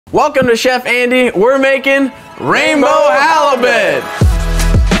Welcome to Chef Andy. We're making Rainbow Halibut.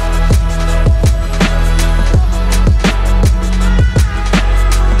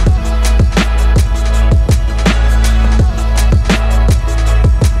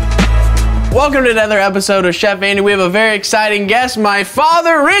 Welcome to another episode of Chef Andy. We have a very exciting guest, my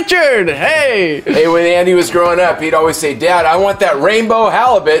father, Richard. Hey. Hey, when Andy was growing up, he'd always say, Dad, I want that rainbow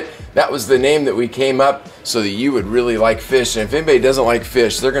halibut. That was the name that we came up so that you would really like fish. And if anybody doesn't like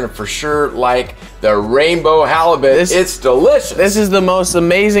fish, they're going to for sure like the rainbow halibut. It's delicious. This is the most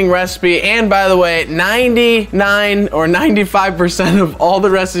amazing recipe. And by the way, 99 or 95% of all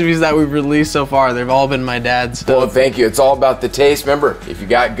the recipes that we've released so far, they've all been my dad's. Well, thank you. It's all about the taste. Remember, if you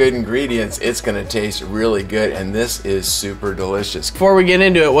got good ingredients, it's going to taste really good. And this is super delicious. Before we get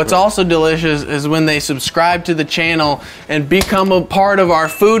into it, what's also delicious is when they subscribe to the channel and become a part of our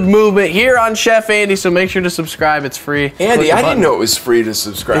food movement here on Chef Andy. So make sure to subscribe. It's free. Andy, I didn't know it was free to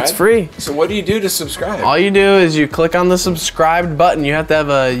subscribe. It's free. So what do you do to subscribe? All you do is you click on the subscribed button. You have to have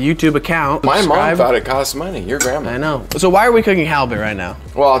a YouTube account. My mom thought it cost money. Your grandma. I know. So why are we cooking halibut right now?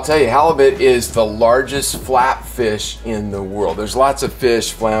 Well, I'll tell you, halibut is the largest flatfish in the world. There's lots of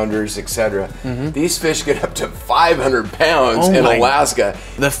fish, flounders, etc. These fish get up to 500 pounds in Alaska.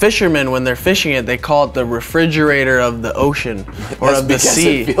 The fishermen, when they're fishing it, they call it the refrigerator of the ocean or of the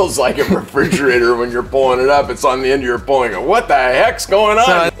sea. It feels like a refrigerator when you're pulling it up. It's on the end of your pulling it. What the heck's going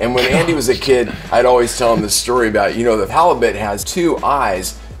on? And when Andy was a kid, I'd always tell him this story about, you know, the halibut has two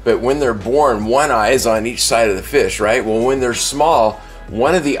eyes, but when they're born, one eye is on each side of the fish, right? Well, when they're small,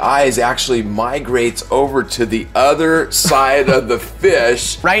 one of the eyes actually migrates over to the other side of the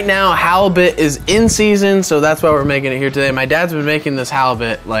fish. Right now, halibut is in season, so that's why we're making it here today. My dad's been making this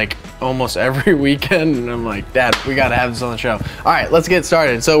halibut like almost every weekend, and I'm like, Dad, we gotta have this on the show. All right, let's get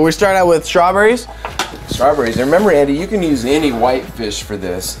started. So we start out with strawberries. Strawberries. And remember, Andy, you can use any white fish for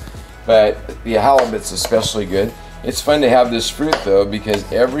this, but the halibut's especially good. It's fun to have this fruit though,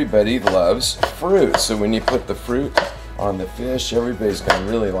 because everybody loves fruit. So when you put the fruit on the fish, everybody's gonna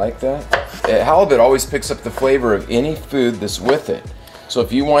really like that. Halibut always picks up the flavor of any food that's with it. So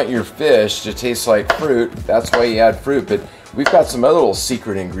if you want your fish to taste like fruit, that's why you add fruit. But we've got some other little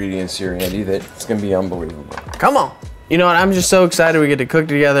secret ingredients here, Andy, that it's gonna be unbelievable. Come on. You know what, I'm just so excited we get to cook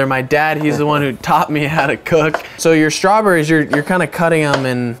together. My dad, he's the one who taught me how to cook. So your strawberries, you're kind of cutting them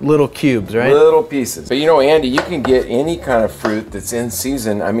in little cubes, right? Little pieces. But you know, Andy, you can get any kind of fruit that's in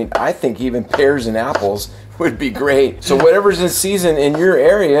season. I mean, I think even pears and apples would be great. So whatever's in season in your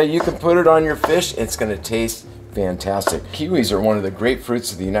area, you can put it on your fish. It's gonna taste fantastic. Kiwis are one of the great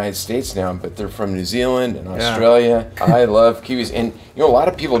fruits of the United States now, but they're from New Zealand and Australia. I love kiwis. And you know, a lot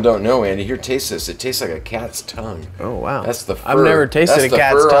of people don't know, Andy. Here, taste this. It tastes like a cat's tongue. Oh, wow. That's the fur. I've never tasted a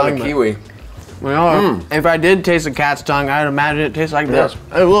cat's tongue. On a kiwi. Well, if I did taste a cat's tongue, I'd imagine it tastes like this.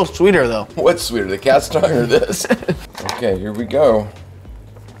 A little sweeter, though. What's sweeter, the cat's tongue or this? Okay, here we go.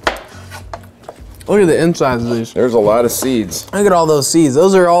 Look at the insides of these. There's a lot of seeds. Look at all those seeds.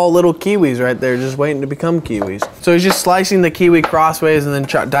 Those are all little kiwis right there, just waiting to become kiwis. So he's just slicing the kiwi crossways and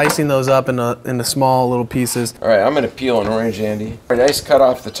then dicing those up into small little pieces. All right, I'm gonna peel an orange, Andy. All right, nice, cut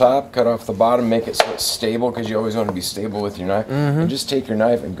off the top, cut off the bottom, make it so it's stable, because you always want to be stable with your knife. And just take your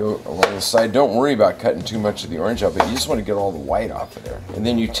knife and go along the side. Don't worry about cutting too much of the orange out, but you just want to get all the white off of there. And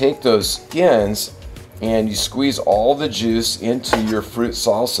then you take those skins and you squeeze all the juice into your fruit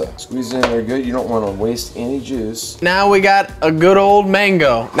salsa. Squeeze it in there good. You don't want to waste any juice. Now we got a good old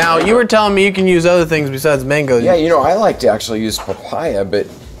mango. Now you were telling me you can use other things besides mango. Yeah, you know, I like to actually use papaya, but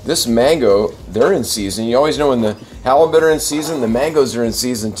this mango, they're in season. You always know when the halibut are in season, the mangoes are in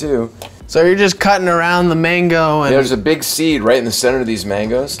season too. So you're just cutting around the mango and... There's a big seed right in the center of these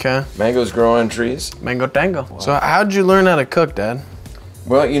mangoes. Okay. Mangoes grow on trees. Mango tango. Wow. So how'd you learn how to cook, Dad?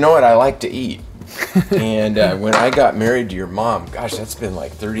 Well, you know what? I like to eat. And when I got married to your mom, gosh, that's been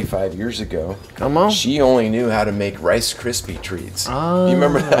like 35 years ago. Come on. She only knew how to make Rice Krispie treats. Oh. You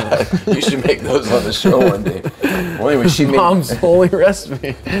remember that? You should make those on the show one day. Well, anyway, she made Mom's holy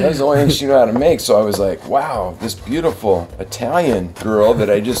recipe. That was the only thing she knew how to make. So I was like, wow, this beautiful Italian girl that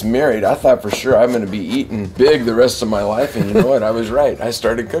I just married, I thought for sure I'm going to be eating big the rest of my life. And you know what? I was right. I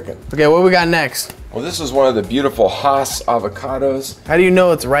started cooking. Okay, what we got next? Well, this is one of the beautiful Hass avocados. How do you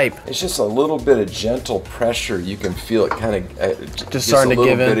know it's ripe? It's just a little bit of gentle pressure. You can feel it kind of just starting to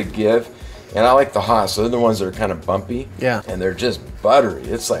give in. A little bit of give. And I like the Hass. So they're the ones that are kind of bumpy. Yeah. And they're just buttery.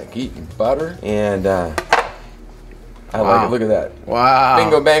 It's like eating butter. And I like it. Look at that. Wow.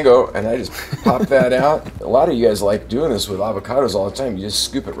 Bingo bango. And I just pop that out. A lot of you guys like doing this with avocados all the time. You just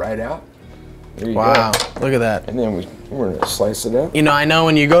scoop it right out. There you go. Wow. Look at that. And then we We're gonna slice it up. You know, I know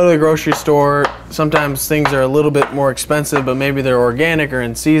when you go to the grocery store, sometimes things are a little bit more expensive, but maybe they're organic or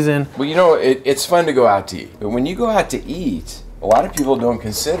in season. Well, you know, it's fun to go out to eat. But when you go out to eat, a lot of people don't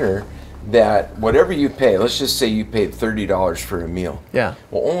consider that whatever you pay, let's just say you paid $30 for a meal. Yeah.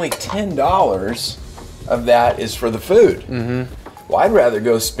 Well, only $10 of that is for the food. Mm-hmm. Well, I'd rather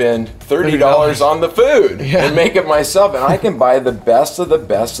go spend $30 on the food and make it myself, and I can buy the best of the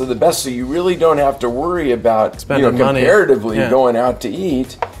best of the best. So you really don't have to worry about spending money. Comparatively going out to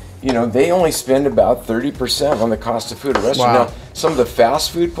eat. You know, they only spend about 30% on the cost of food at a restaurant. Wow. Now, some of the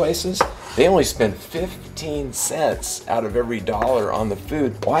fast food places, they only spend 15 cents out of every dollar on the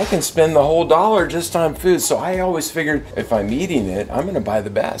food. Well, I can spend the whole dollar just on food. So I always figured if I'm eating it, I'm gonna buy the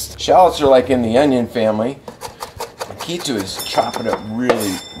best. Shallots are like in the onion family. The key to it is chop it up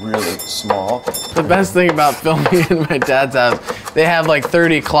really, really small. The best thing about filming in my dad's house, they have like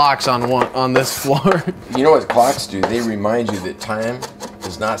 30 clocks on this floor. You know what clocks do? They remind you that time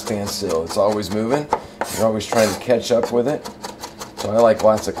does not stand still. It's always moving. You're always trying to catch up with it. So I like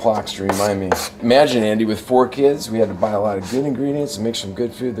lots of clocks to remind me. Imagine, Andy, with 4 kids, we had to buy a lot of good ingredients and make some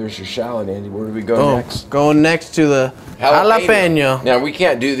good food. There's your shallot, Andy. Where do we go next? Going next to the jalapeno. Now, we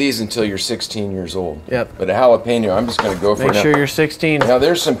can't do these until you're 16 years old. Yep. But a jalapeno, I'm just going to go for it. Make sure you're 16. Now,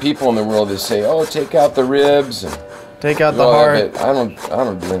 there's some people in the world that say, oh, take out the ribs and take out the heart. I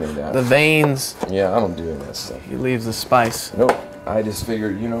don't do any of that. The veins. Yeah, I don't do any of that stuff. He leaves the spice. Nope. I just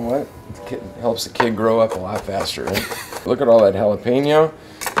figured, you know what? It helps the kid grow up a lot faster, right? Look at all that jalapeno.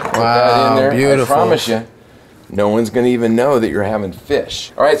 Put that in there. Beautiful. I promise you, no one's going to even know that you're having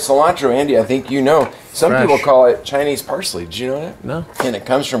fish. All right, cilantro, Andy, I think you know. Some people call it Chinese parsley. Did you know that? No. And it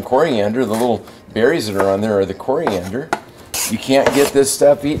comes from coriander. The little berries that are on there are the coriander. You can't get this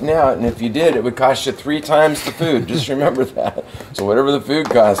stuff eaten out, and if you did, it would cost you 3 times the food. Just remember that. So whatever the food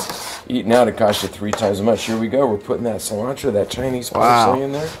costs, eating out, it costs you 3 times as much. Here we go. We're putting that cilantro, that Chinese parsley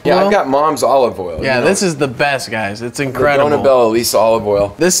in there. Yeah, Well, I've got Mom's olive oil. Yeah, this is the best, guys. It's incredible. Donna Bella Lisa olive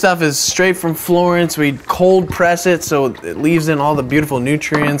oil. This stuff is straight from Florence. We cold press it so it leaves in all the beautiful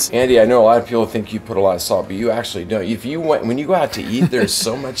nutrients. Andy, I know a lot of people think you put a lot of salt, but you actually don't. When you go out to eat, there's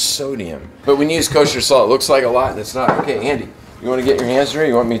so much sodium. But when you use kosher salt, it looks like a lot, and it's not. Okay, Andy. You want to get your hands dirty?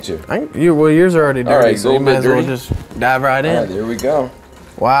 You want me to? Well, yours are already dirty, all right, so you might as well just dive right in. All right, there we go.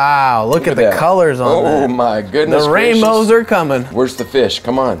 Wow, look at the colors on that. Oh my goodness. The rainbows are coming. Where's the fish?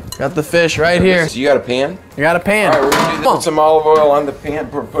 Come on. Got the fish right here. So you got a pan? You got a pan. All right, we're going to put some olive oil on the pan.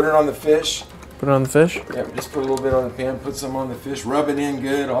 Put it on the fish. Put it on the fish? Yep, just put a little bit on the pan. Put some on the fish. Rub it in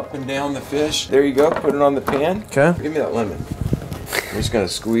good, up and down the fish. There you go. Put it on the pan. Okay. Give me that lemon. I'm just going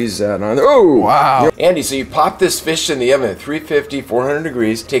to squeeze that on there. Oh! Wow. Andy, so you pop this fish in the oven at 350, 400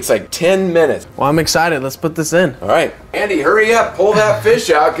 degrees. Takes like 10 minutes. Well, I'm excited. Let's put this in. All right. Andy, hurry up. Pull that fish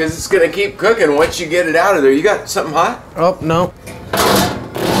out because it's going to keep cooking once you get it out of there. You got something hot? Oh, no.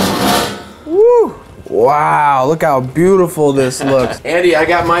 Woo! Wow, look how beautiful this looks. Andy, I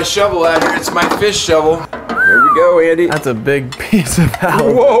got my shovel out here. It's my fish shovel. There we go, Andy. That's a big piece of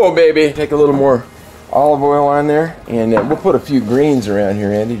halibut. Whoa, baby. Take a little more olive oil on there, and we'll put a few greens around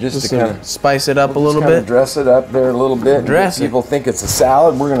here, Andy, just to kind of spice it up a little bit. Dress it up there a little bit. People think it's a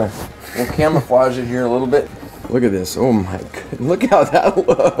salad. We'll camouflage it here a little bit. Look at this. Oh my goodness. Look how that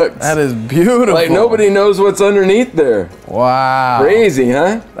looks. That is beautiful. Like nobody knows what's underneath there. Wow. Crazy,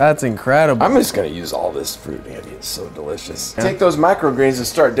 huh? That's incredible. I'm just going to use all this fruit, Andy. It's so delicious. Yeah. Take those microgreens and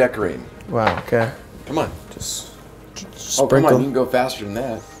start decorating. Wow, okay. Come on. Just oh, come sprinkle. on. You can go faster than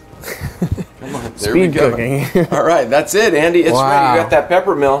that. Come on. There Speed we go. cooking. All right. That's it, Andy. It's ready. You got that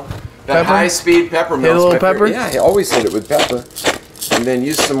pepper mill. That high-speed pepper mill. Hit a little pepper? Yeah, I always hit it with pepper. And then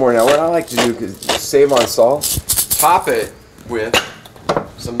use some more. Now, what I like to do is save on salt. Top it with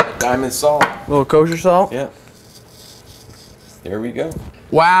some diamond salt. A little kosher salt? Yeah. There we go.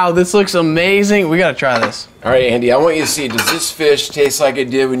 Wow, this looks amazing. We gotta try this. All right, Andy, I want you to see, does this fish taste like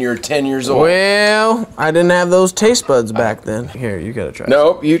it did when you were 10 years old? Well, I didn't have those taste buds back then. Here, you gotta try it.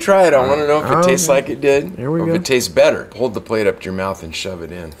 Nope, you try it. I want to know if it tastes like it did. Here we or go. if it tastes better. Hold the plate up to your mouth and shove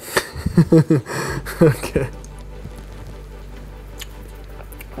it in. Okay.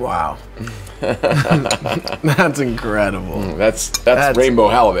 Wow. That's incredible. That's rainbow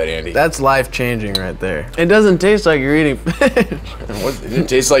halibut, Andy. That's life-changing right there. It doesn't taste like you're eating fish. It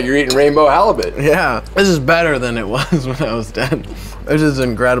tastes like you're eating rainbow halibut. Yeah. This is better than it was when I was 10. This is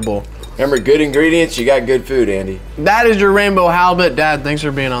incredible. Remember, good ingredients, you got good food, Andy. That is your rainbow halibut. Dad, thanks for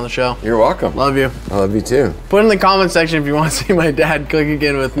being on the show. You're welcome. Love you. I love you too. Put in the comment section if you want to see my dad cook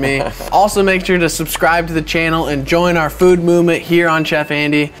again with me. Also, make sure to subscribe to the channel and join our food movement here on Chef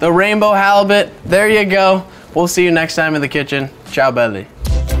Andy. The rainbow halibut, there you go. We'll see you next time in the kitchen. Ciao belli.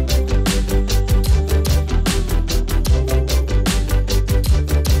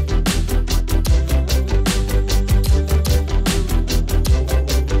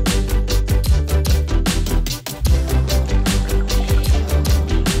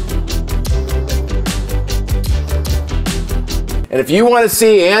 And if you want to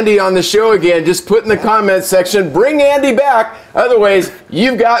see Andy on the show again, just put in the comments section, bring Andy back. Otherwise,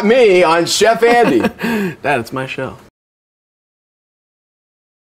 you've got me on Chef Andy. Dad, it's my show.